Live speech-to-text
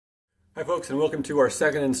Hi folks, and welcome to our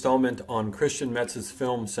second installment on Christian Metz's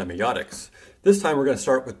film Semiotics. This time we're going to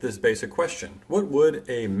start with this basic question. What would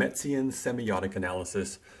a Metzian semiotic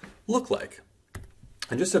analysis look like?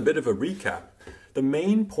 And just a bit of a recap. The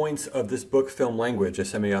main points of this book, Film Language, A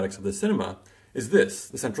Semiotics of the Cinema, is this.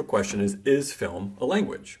 The central question is film a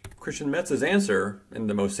language? Christian Metz's answer, in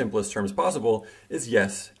the most simplest terms possible, is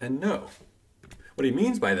yes and no. What he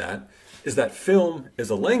means by that is that film is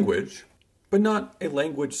a language, but not a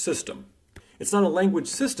language system. It's not a language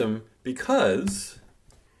system because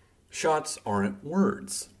shots aren't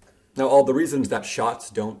words. Now, all the reasons that shots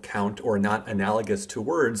don't count or are not analogous to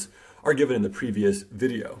words are given in the previous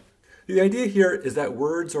video. The idea here is that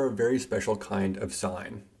words are a very special kind of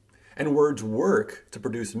sign, and words work to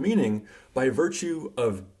produce meaning by virtue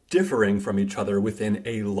of differing from each other within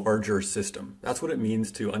a larger system. That's what it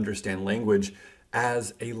means to understand language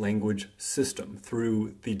as a language system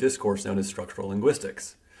through the discourse known as structural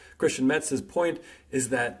linguistics. Christian Metz's point is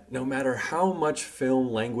that no matter how much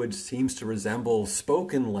film language seems to resemble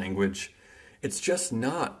spoken language, it's just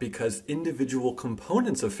not, because individual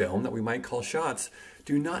components of film that we might call shots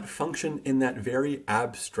do not function in that very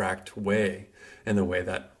abstract way, in the way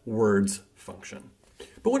that words function.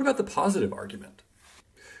 But what about the positive argument?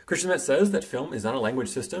 Christian Metz says that film is not a language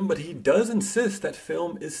system, but he does insist that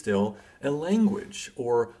film is still a language,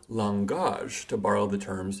 or langage, to borrow the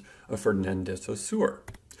terms of Ferdinand de Saussure.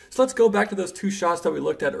 So let's go back to those two shots that we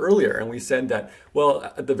looked at earlier, and we said that, well,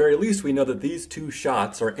 at the very least, we know that these two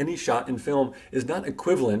shots, or any shot in film, is not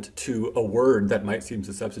equivalent to a word that might seem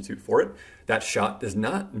to substitute for it. That shot does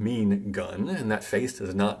not mean gun, and that face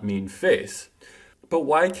does not mean face. But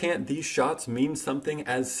why can't these shots mean something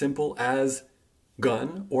as simple as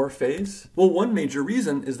gun or face? Well, one major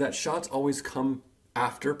reason is that shots always come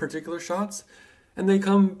after particular shots, and they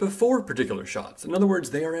come before particular shots. In other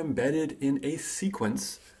words, they are embedded in a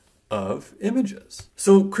sequence of images.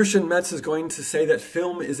 So Christian Metz is going to say that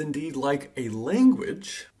film is indeed like a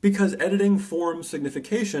language because editing forms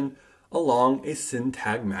signification along a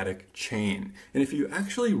syntagmatic chain. And if you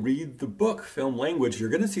actually read the book, Film Language, you're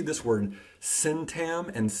going to see this word syntam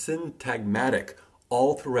and syntagmatic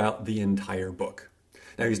all throughout the entire book.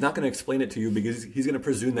 Now, he's not going to explain it to you because he's going to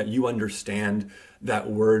presume that you understand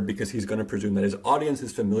that word, because he's going to presume that his audience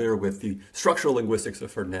is familiar with the structural linguistics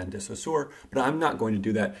of Ferdinand de Saussure, but I'm not going to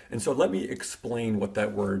do that. And so let me explain what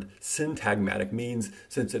that word syntagmatic means,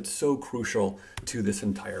 since it's so crucial to this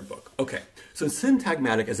entire book. Okay, so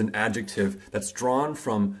syntagmatic is an adjective that's drawn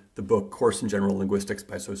from the book Course in General Linguistics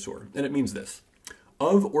by Saussure, and it means this: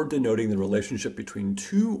 of or denoting the relationship between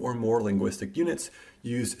two or more linguistic units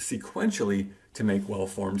used sequentially to make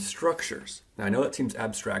well-formed structures. Now, I know that seems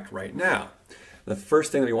abstract right now. The first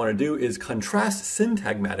thing that we want to do is contrast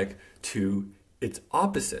syntagmatic to its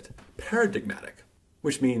opposite, paradigmatic,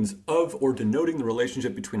 which means of or denoting the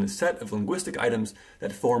relationship between a set of linguistic items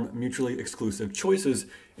that form mutually exclusive choices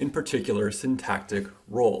in particular syntactic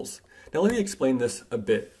roles. Now, let me explain this a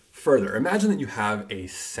bit further. Imagine that you have a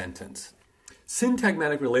sentence.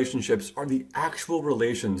 Syntagmatic relationships are the actual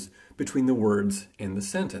relations between the words in the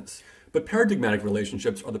sentence. But paradigmatic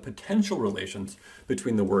relationships are the potential relations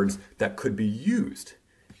between the words that could be used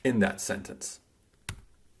in that sentence.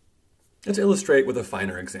 Let's illustrate with a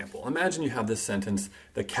finer example. Imagine you have this sentence,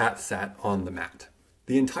 the cat sat on the mat.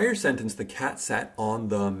 The entire sentence, the cat sat on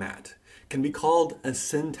the mat, can be called a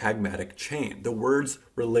syntagmatic chain. The words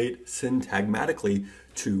relate syntagmatically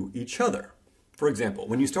to each other. For example,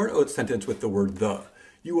 when you start a sentence with the word the,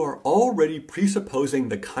 you are already presupposing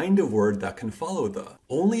the kind of word that can follow the.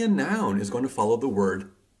 Only a noun is going to follow the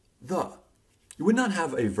word the. You would not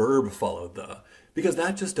have a verb follow the, because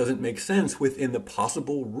that just doesn't make sense within the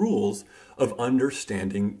possible rules of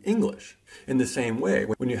understanding English. In the same way,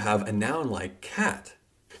 when you have a noun like cat,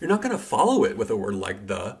 you're not going to follow it with a word like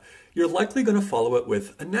the. You're likely going to follow it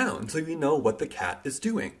with a noun, so you know what the cat is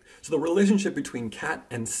doing. So the relationship between cat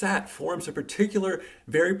and sat forms a particular,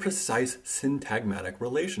 very precise syntagmatic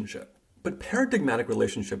relationship. But paradigmatic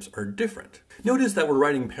relationships are different. Notice that we're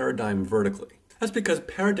writing paradigm vertically. That's because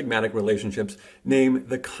paradigmatic relationships name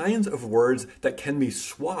the kinds of words that can be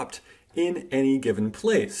swapped in any given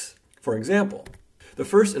place. For example, the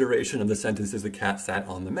first iteration of the sentence is the cat sat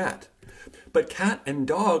on the mat. But cat and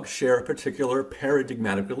dog share a particular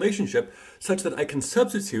paradigmatic relationship such that I can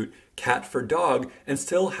substitute cat for dog and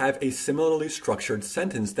still have a similarly structured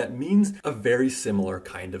sentence that means a very similar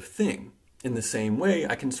kind of thing. In the same way,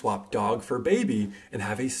 I can swap dog for baby and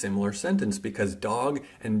have a similar sentence because dog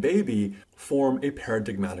and baby form a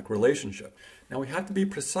paradigmatic relationship. Now we have to be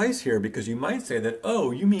precise here because you might say that,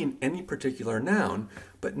 oh, you mean any particular noun,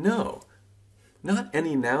 but no. not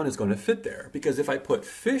any noun is going to fit there, because if I put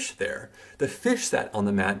fish there, the fish sat on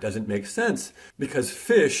the mat doesn't make sense, because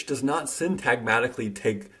fish does not syntagmatically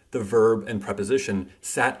take the verb and preposition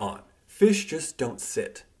sat on. Fish just don't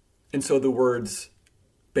sit. And so the words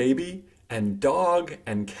baby and dog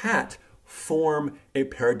and cat form a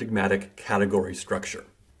paradigmatic category structure.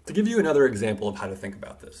 To give you another example of how to think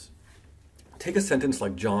about this, take a sentence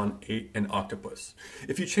like John ate an octopus.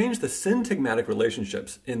 If you change the syntagmatic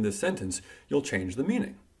relationships in this sentence, you'll change the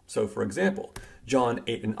meaning. So for example, John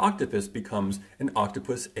ate an octopus becomes an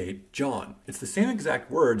octopus ate John. It's the same exact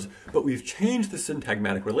words, but we've changed the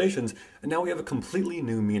syntagmatic relations, and now we have a completely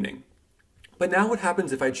new meaning. But now what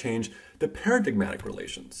happens if I change the paradigmatic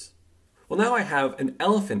relations? Well, now I have an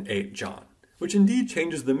elephant ate John, which indeed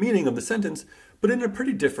changes the meaning of the sentence, but in a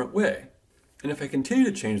pretty different way. And if I continue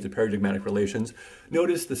to change the paradigmatic relations,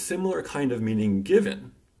 notice the similar kind of meaning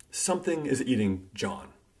given. Something is eating John.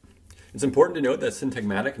 It's important to note that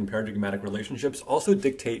syntagmatic and paradigmatic relationships also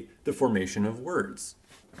dictate the formation of words.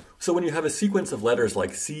 So when you have a sequence of letters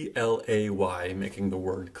like C-L-A-Y making the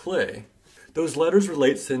word clay, those letters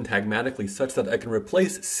relate syntagmatically such that I can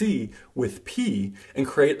replace C with P and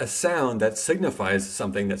create a sound that signifies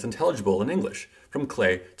something that's intelligible in English, from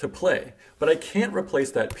clay to play. But I can't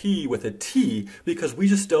replace that P with a T because we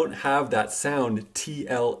just don't have that sound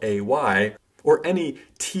T-L-A-Y or any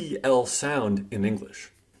T-L sound in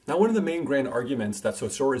English. Now, one of the main grand arguments that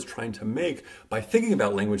Saussure is trying to make by thinking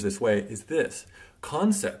about language this way is this.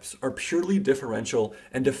 Concepts are purely differential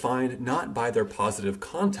and defined not by their positive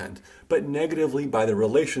content, but negatively by their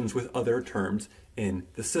relations with other terms in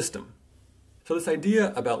the system. So this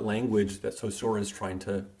idea about language that Saussure is trying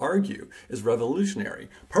to argue is revolutionary,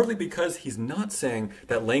 partly because he's not saying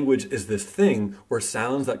that language is this thing where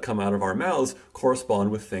sounds that come out of our mouths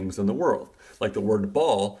correspond with things in the world. Like the word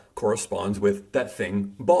ball corresponds with that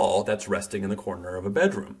thing ball that's resting in the corner of a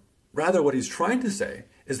bedroom. Rather, what he's trying to say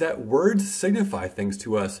is that words signify things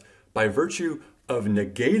to us by virtue of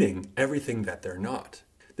negating everything that they're not.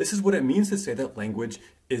 This is what it means to say that language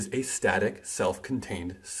is a static,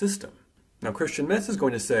 self-contained system. Now, Christian Metz is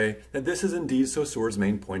going to say that this is indeed Saussure's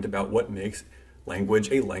main point about what makes language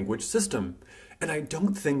a language system, and I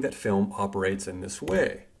don't think that film operates in this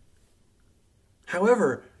way.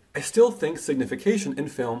 However, I still think signification in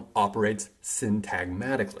film operates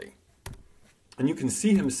syntagmatically. And you can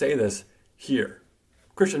see him say this here.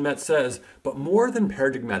 Christian Metz says, but more than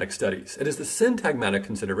paradigmatic studies, it is the syntagmatic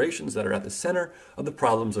considerations that are at the center of the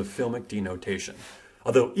problems of filmic denotation.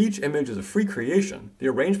 Although each image is a free creation, the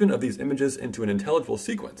arrangement of these images into an intelligible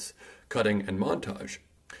sequence, cutting and montage,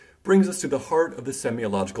 brings us to the heart of the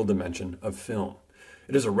semiological dimension of film.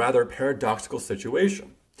 It is a rather paradoxical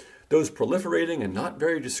situation. Those proliferating and not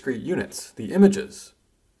very discrete units, the images,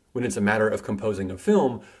 when it's a matter of composing a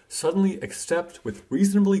film, suddenly accept with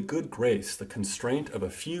reasonably good grace the constraint of a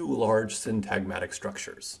few large syntagmatic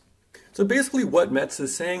structures. So basically what Metz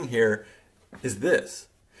is saying here is this.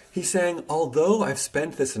 He's saying, although I've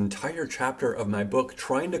spent this entire chapter of my book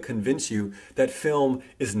trying to convince you that film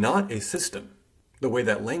is not a system, the way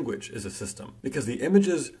that language is a system, because the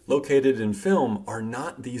images located in film are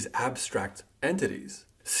not these abstract entities.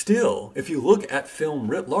 Still, if you look at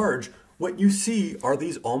film writ large, what you see are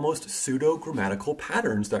these almost pseudo-grammatical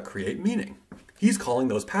patterns that create meaning. He's calling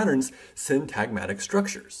those patterns syntagmatic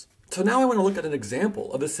structures. So now I want to look at an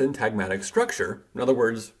example of a syntagmatic structure, in other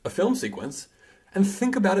words, a film sequence, and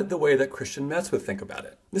think about it the way that Christian Metz would think about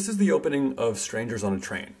it. This is the opening of Strangers on a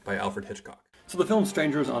Train by Alfred Hitchcock. So the film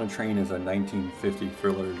Strangers on a Train is a 1950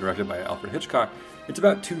 thriller directed by Alfred Hitchcock. It's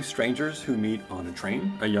about two strangers who meet on a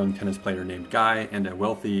train, a young tennis player named Guy and a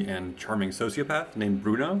wealthy and charming sociopath named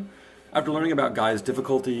Bruno. After learning about Guy's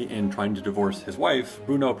difficulty in trying to divorce his wife,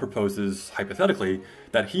 Bruno proposes, hypothetically,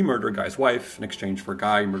 that he murder Guy's wife in exchange for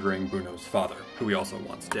Guy murdering Bruno's father, who he also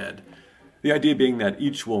wants dead. The idea being that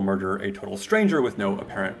each will murder a total stranger with no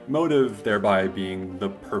apparent motive, thereby being the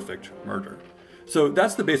perfect murder. So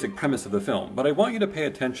that's the basic premise of the film, but I want you to pay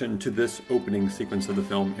attention to this opening sequence of the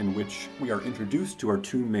film in which we are introduced to our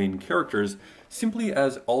two main characters simply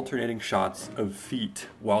as alternating shots of feet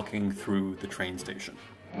walking through the train station.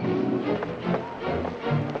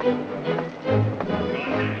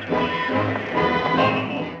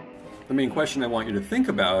 The main question I want you to think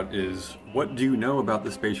about is, what do you know about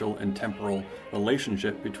the spatial and temporal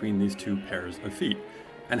relationship between these two pairs of feet?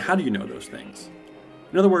 And how do you know those things?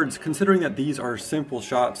 In other words, considering that these are simple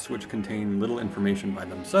shots which contain little information by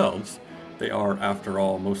themselves, they are, after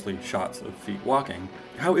all, mostly shots of feet walking,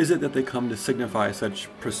 how is it that they come to signify such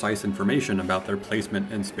precise information about their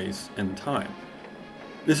placement in space and time?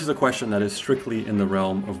 This is a question that is strictly in the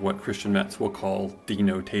realm of what Christian Metz will call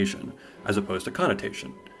denotation, as opposed to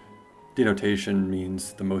connotation. Denotation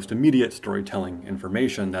means the most immediate storytelling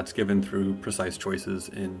information that's given through precise choices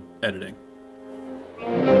in editing.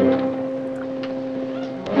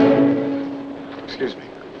 Excuse me.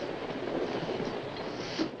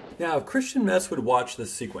 Now, if Christian Metz would watch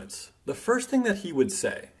this sequence, the first thing that he would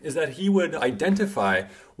say is that he would identify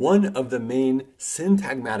one of the main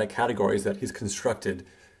syntagmatic categories that he's constructed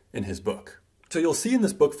in his book. So you'll see in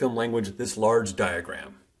this book film language this large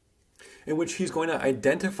diagram in which he's going to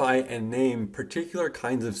identify and name particular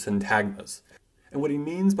kinds of syntagmas. And what he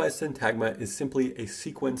means by syntagma is simply a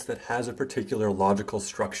sequence that has a particular logical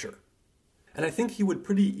structure. And I think he would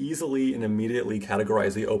pretty easily and immediately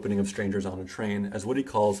categorize the opening of Strangers on a Train as what he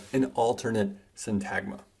calls an alternate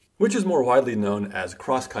syntagma, which is more widely known as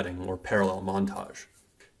cross-cutting or parallel montage.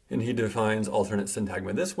 And he defines alternate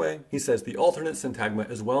syntagma this way. He says the alternate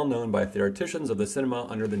syntagma is well known by theoreticians of the cinema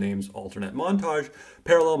under the names alternate montage,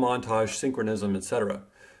 parallel montage, synchronism, etc.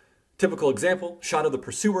 Typical example, shot of the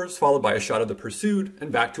pursuers followed by a shot of the pursued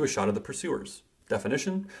and back to a shot of the pursuers.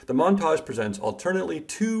 Definition, the montage presents alternately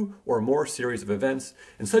two or more series of events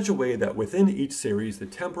in such a way that within each series the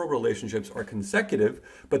temporal relationships are consecutive,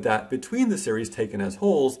 but that between the series taken as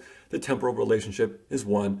wholes, the temporal relationship is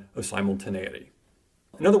one of simultaneity.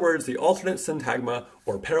 In other words, the alternate syntagma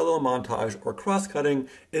or parallel montage or cross-cutting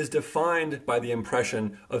is defined by the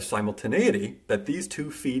impression of simultaneity, that these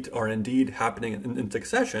 2 feet are indeed happening in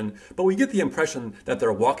succession, but we get the impression that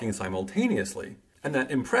they're walking simultaneously. And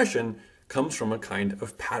that impression comes from a kind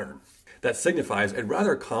of pattern that signifies a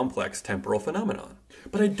rather complex temporal phenomenon.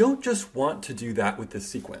 But I don't just want to do that with this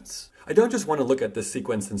sequence. I don't just want to look at this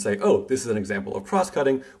sequence and say, oh, this is an example of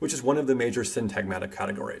cross-cutting, which is one of the major syntagmatic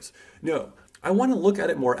categories. No, I want to look at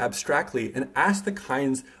it more abstractly and ask the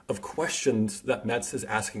kinds of questions that Metz is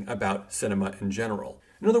asking about cinema in general.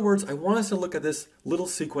 In other words, I want us to look at this little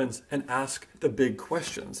sequence and ask the big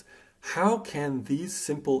questions. How can these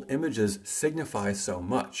simple images signify so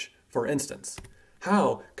much? For instance,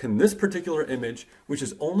 how can this particular image, which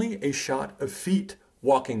is only a shot of feet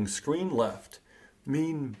walking screen left,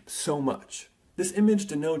 mean so much? This image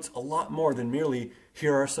denotes a lot more than merely,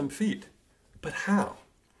 here are some feet. But how?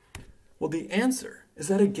 Well, the answer is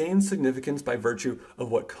that it gains significance by virtue of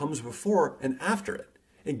what comes before and after it.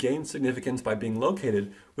 It gains significance by being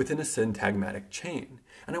located within a syntagmatic chain.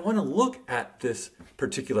 And I want to look at this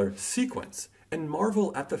particular sequence and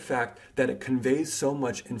marvel at the fact that it conveys so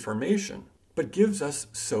much information, but gives us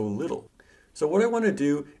so little. So what I want to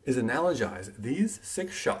do is analogize these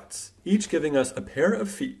 6 shots, each giving us a pair of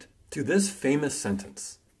feet, to this famous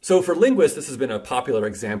sentence. So for linguists, this has been a popular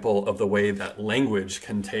example of the way that language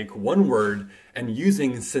can take one word and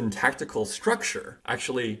using syntactical structure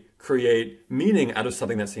actually create meaning out of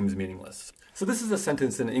something that seems meaningless. So this is a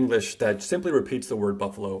sentence in English that simply repeats the word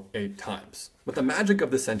buffalo 8 times. But the magic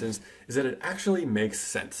of this sentence is that it actually makes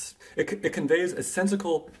sense. It conveys a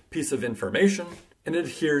sensical piece of information and it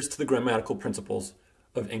adheres to the grammatical principles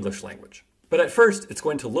of English language. But at first, it's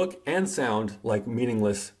going to look and sound like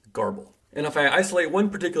meaningless garble. And if I isolate one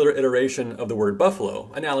particular iteration of the word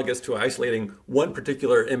buffalo, analogous to isolating one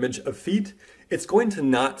particular image of feet, it's going to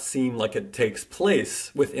not seem like it takes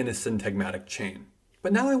place within a syntagmatic chain.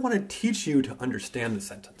 But now I want to teach you to understand the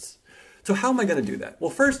sentence. So how am I going to do that? Well,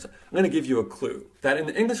 first, I'm going to give you a clue that in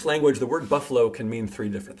the English language, the word buffalo can mean 3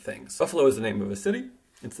 different things. Buffalo is the name of a city,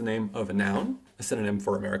 it's the name of a noun, a synonym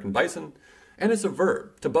for American bison, and it's a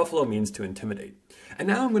verb. To buffalo means to intimidate. And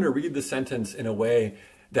now I'm going to read the sentence in a way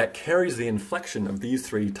that carries the inflection of these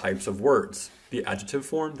 3 types of words: the adjective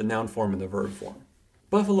form, the noun form, and the verb form.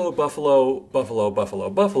 Buffalo, buffalo, buffalo, buffalo,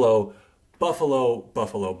 buffalo, buffalo,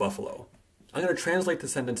 buffalo, buffalo. I'm going to translate the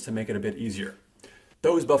sentence to make it a bit easier.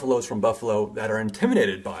 Those buffaloes from Buffalo that are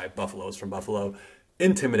intimidated by buffaloes from Buffalo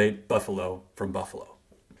intimidate buffalo from Buffalo.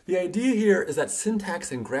 The idea here is that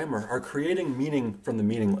syntax and grammar are creating meaning from the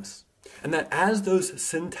meaningless, and that as those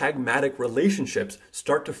syntagmatic relationships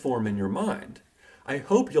start to form in your mind, I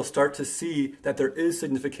hope you'll start to see that there is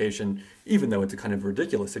signification, even though it's a kind of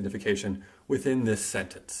ridiculous signification, within this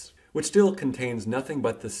sentence, which still contains nothing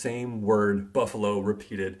but the same word buffalo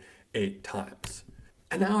repeated 8 times.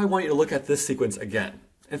 And now I want you to look at this sequence again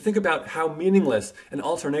and think about how meaningless an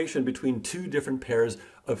alternation between 2 different pairs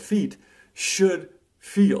of feet should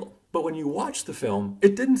feel. But when you watch the film,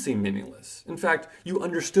 it didn't seem meaningless. In fact, you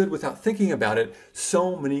understood without thinking about it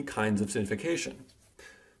so many kinds of signification.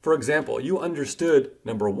 For example, you understood,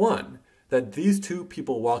 number 1, that these 2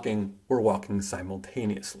 people walking were walking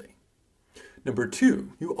simultaneously. Number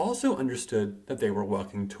 2, you also understood that they were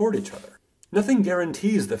walking toward each other. Nothing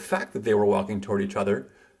guarantees the fact that they were walking toward each other,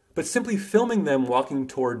 but simply filming them walking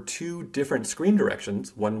toward two different screen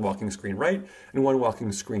directions, one walking screen right and one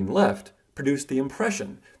walking screen left, produced the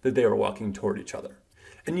impression that they were walking toward each other.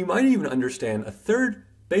 And you might even understand a third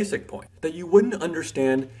basic point, that you wouldn't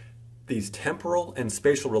understand these temporal and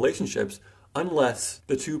spatial relationships unless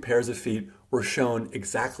the two pairs of feet were shown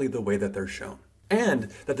exactly the way that they're shown. And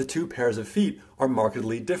that the two pairs of feet are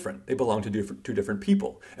markedly different. They belong to two different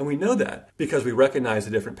people. And we know that because we recognize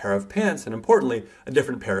a different pair of pants and, importantly, a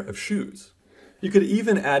different pair of shoes. You could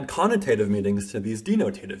even add connotative meanings to these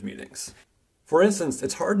denotative meanings. For instance,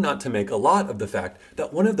 it's hard not to make a lot of the fact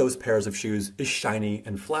that one of those pairs of shoes is shiny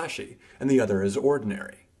and flashy, and the other is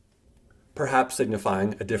ordinary, perhaps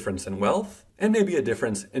signifying a difference in wealth, and maybe a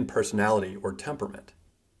difference in personality or temperament.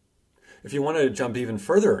 If you want to jump even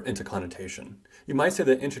further into connotation, you might say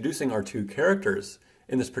that introducing our two characters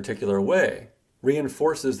in this particular way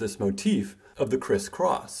reinforces this motif of the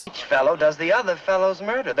crisscross. Each fellow does the other fellow's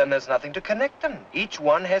murder, then there's nothing to connect them. Each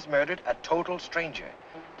one has murdered a total stranger.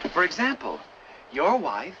 For example, your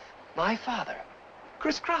wife, my father.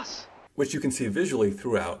 Crisscross. Which you can see visually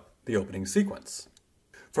throughout the opening sequence.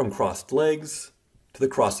 From crossed legs, to the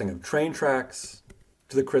crossing of train tracks,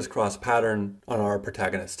 to the crisscross pattern on our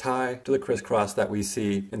protagonist's tie, to the crisscross that we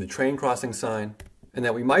see in the train crossing sign, and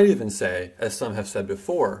that we might even say, as some have said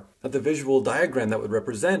before, that the visual diagram that would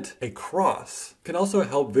represent a cross can also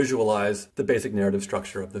help visualize the basic narrative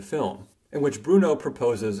structure of the film, in which Bruno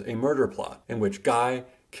proposes a murder plot, in which Guy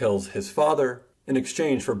kills his father in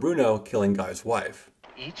exchange for Bruno killing Guy's wife.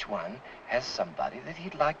 Each one has somebody that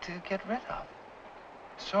he'd like to get rid of.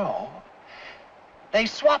 So, they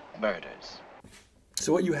swap murders.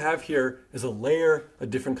 So what you have here is a layer of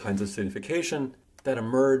different kinds of signification that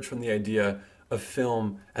emerge from the idea of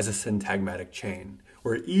film as a syntagmatic chain,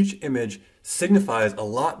 where each image signifies a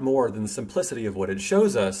lot more than the simplicity of what it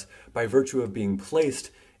shows us by virtue of being placed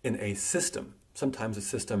in a system, sometimes a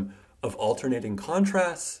system of alternating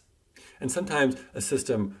contrasts, and sometimes a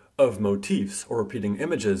system of motifs or repeating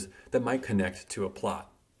images that might connect to a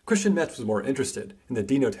plot. Christian Metz was more interested in the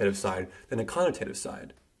denotative side than the connotative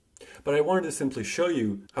side. But I wanted to simply show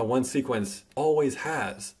you how one sequence always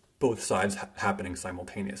has both sides happening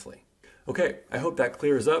simultaneously. Okay, I hope that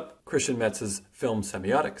clears up Christian Metz's film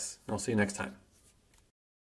Semiotics, and I'll see you next time.